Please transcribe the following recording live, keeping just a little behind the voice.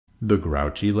The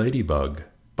Grouchy Ladybug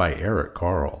by Eric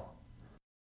Carle.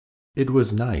 It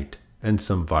was night, and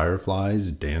some fireflies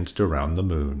danced around the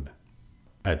moon.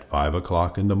 At 5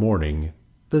 o'clock in the morning,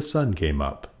 the sun came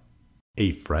up.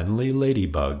 A friendly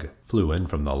ladybug flew in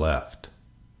from the left.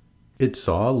 It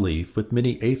saw a leaf with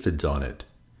many aphids on it,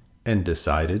 and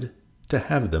decided to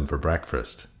have them for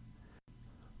breakfast.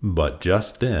 But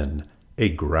just then, a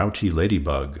grouchy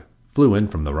ladybug flew in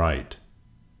from the right.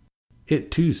 It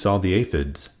too saw the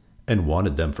aphids, and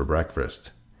wanted them for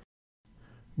breakfast.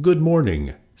 "Good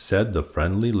morning," said the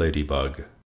friendly ladybug.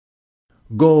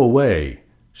 "Go away,"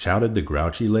 shouted the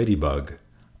grouchy ladybug.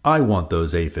 "I want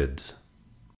those aphids."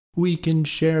 "We can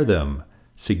share them,"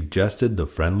 suggested the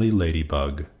friendly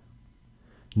ladybug.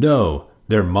 "No,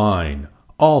 they're mine,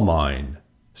 all mine,"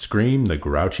 screamed the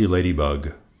grouchy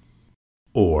ladybug.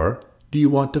 "Or do you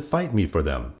want to fight me for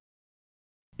them?"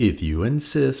 "If you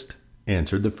insist,"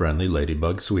 answered the friendly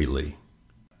ladybug sweetly.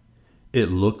 It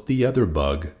looked the other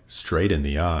bug straight in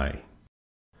the eye.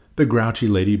 The grouchy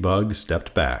ladybug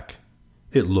stepped back.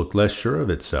 It looked less sure of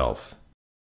itself.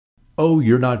 "Oh,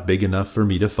 you're not big enough for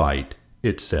me to fight,"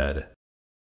 it said.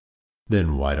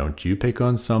 "Then why don't you pick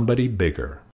on somebody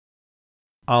bigger?"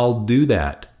 "I'll do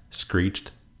that,"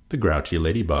 screeched the grouchy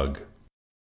ladybug.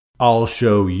 "I'll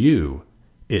show you."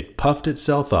 It puffed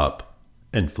itself up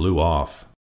and flew off.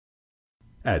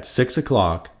 At 6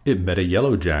 o'clock, it met a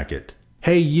yellow jacket.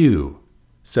 "Hey, you!"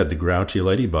 said the grouchy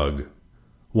ladybug.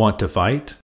 "Want to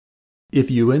fight?"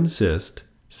 "If you insist,"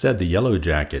 said the yellow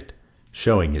jacket,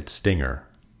 showing its stinger.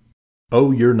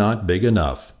 "Oh, you're not big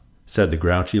enough," said the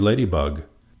grouchy ladybug,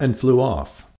 and flew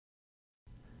off.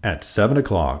 At 7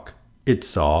 o'clock, it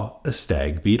saw a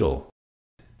stag beetle.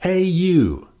 "Hey,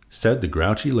 you!" said the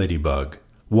grouchy ladybug.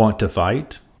 "Want to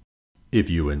fight?" "If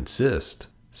you insist,"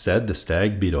 said the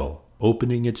stag beetle,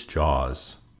 opening its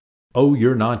jaws. "Oh,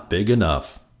 you're not big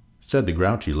enough," said the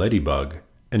grouchy ladybug,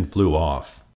 and flew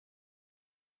off.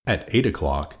 At 8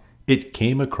 o'clock, it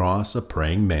came across a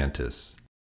praying mantis.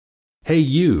 "Hey,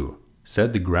 you!"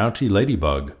 said the grouchy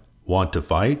ladybug. "Want to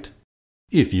fight?"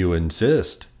 "If you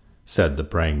insist," said the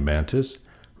praying mantis,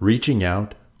 reaching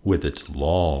out with its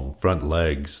long front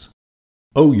legs.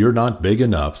 "Oh, you're not big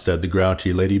enough," said the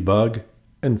grouchy ladybug,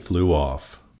 and flew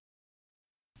off.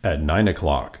 At 9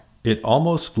 o'clock, it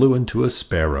almost flew into a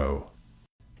sparrow.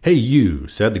 "Hey, you!"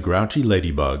 said the grouchy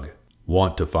ladybug.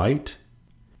 "Want to fight?"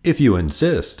 "If you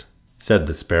insist," said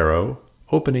the sparrow,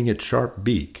 opening its sharp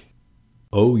beak.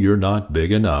 "Oh, you're not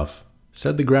big enough,"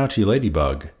 said the grouchy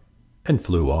ladybug, and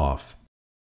flew off.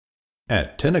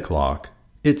 At 10 o'clock,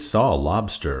 it saw a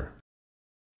lobster.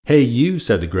 "Hey, you!"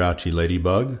 said the grouchy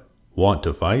ladybug. "Want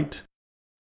to fight?"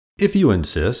 "If you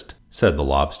insist," said the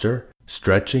lobster,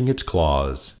 stretching its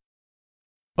claws.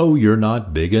 "Oh, you're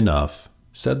not big enough,"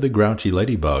 said the grouchy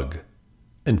ladybug,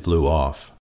 and flew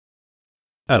off.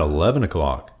 At 11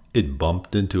 o'clock, it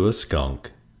bumped into a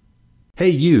skunk. "Hey,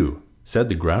 you!" said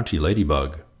the grouchy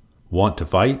ladybug. "Want to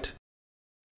fight?"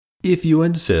 "If you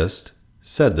insist,"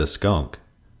 said the skunk,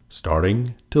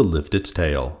 starting to lift its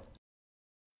tail.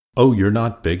 "Oh, you're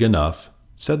not big enough,"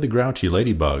 said the grouchy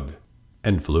ladybug,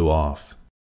 and flew off.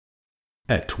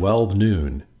 At 12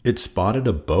 noon, it spotted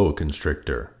a boa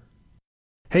constrictor.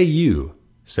 "Hey, you!"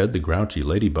 said the grouchy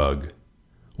ladybug.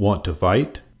 "Want to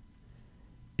fight?"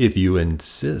 "If you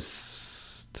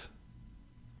insist,"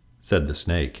 said the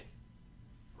snake.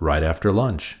 Right after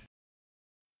lunch.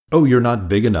 "Oh, you're not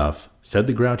big enough," said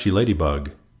the grouchy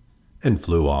ladybug, and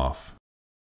flew off.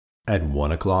 At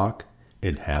 1 o'clock,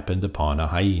 it happened upon a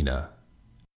hyena.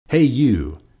 "Hey,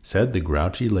 you!" said the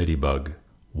grouchy ladybug.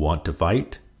 "Want to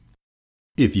fight?"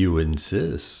 "If you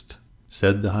insist,"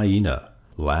 said the hyena,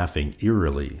 laughing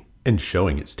eerily and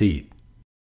showing its teeth.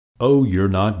 "Oh, you're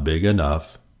not big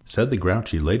enough," said the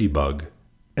grouchy ladybug,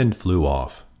 and flew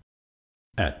off.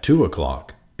 At 2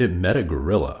 o'clock, it met a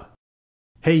gorilla.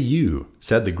 "Hey, you!"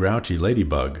 said the grouchy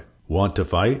ladybug. "Want to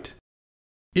fight?"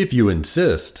 "If you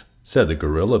insist," said the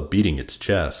gorilla, beating its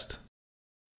chest.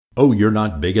 "Oh, you're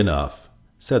not big enough,"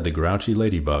 said the grouchy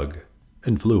ladybug,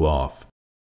 and flew off.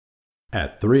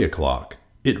 At 3 o'clock,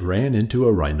 it ran into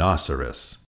a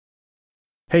rhinoceros.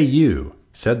 "Hey, you!"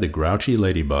 said the grouchy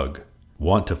ladybug.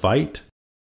 "Want to fight?"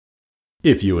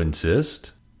 "If you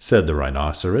insist," said the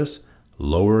rhinoceros,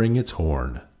 lowering its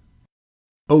horn.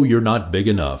 "Oh, you're not big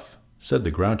enough," said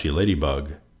the grouchy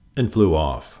ladybug, and flew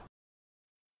off.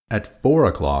 At 4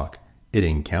 o'clock, it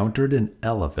encountered an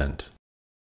elephant.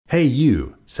 "Hey,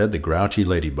 you!" said the grouchy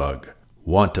ladybug.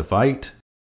 "Want to fight?"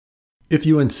 "If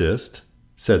you insist,"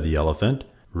 said the elephant,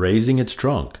 raising its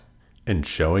trunk and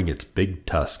showing its big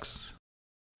tusks.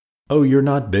 "Oh, you're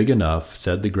not big enough,"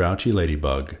 said the grouchy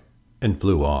ladybug, and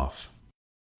flew off.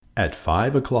 At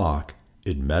 5 o'clock,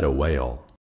 it met a whale.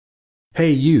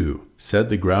 "Hey you," said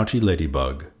the Grouchy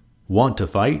Ladybug, "want to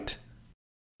fight?"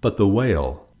 But the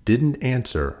whale didn't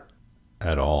answer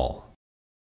at all.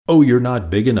 "Oh, you're not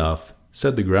big enough,"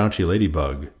 said the Grouchy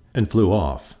Ladybug, and flew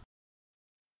off.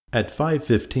 At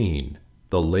 5:15,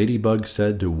 the ladybug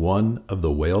said to one of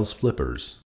the whale's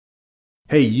flippers,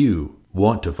 "Hey you,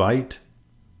 want to fight?"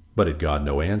 But it got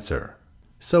no answer,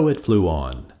 so it flew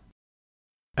on.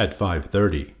 At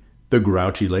 5:30, the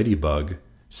Grouchy Ladybug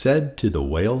said to the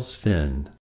whale's fin,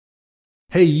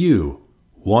 "Hey you,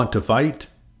 want to fight?"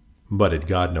 But it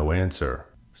got no answer,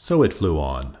 so it flew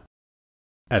on.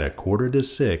 At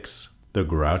 5:45, the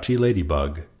Grouchy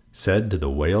Ladybug said to the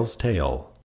whale's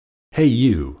tail, "Hey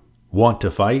you, want to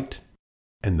fight?"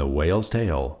 And the whale's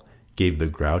tail gave the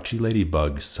Grouchy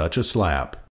Ladybug such a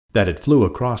slap that it flew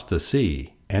across the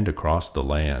sea and across the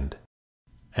land.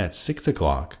 At 6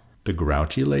 o'clock, the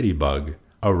Grouchy Ladybug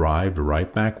arrived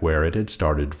right back where it had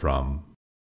started from.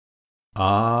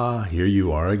 "Ah, here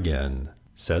you are again,"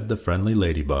 said the friendly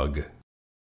ladybug.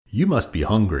 "You must be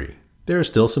hungry. There are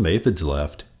still some aphids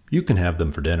left. You can have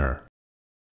them for dinner."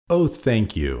 "Oh,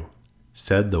 thank you,"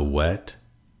 said the wet,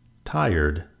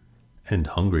 tired, and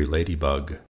hungry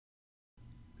ladybug.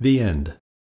 The end.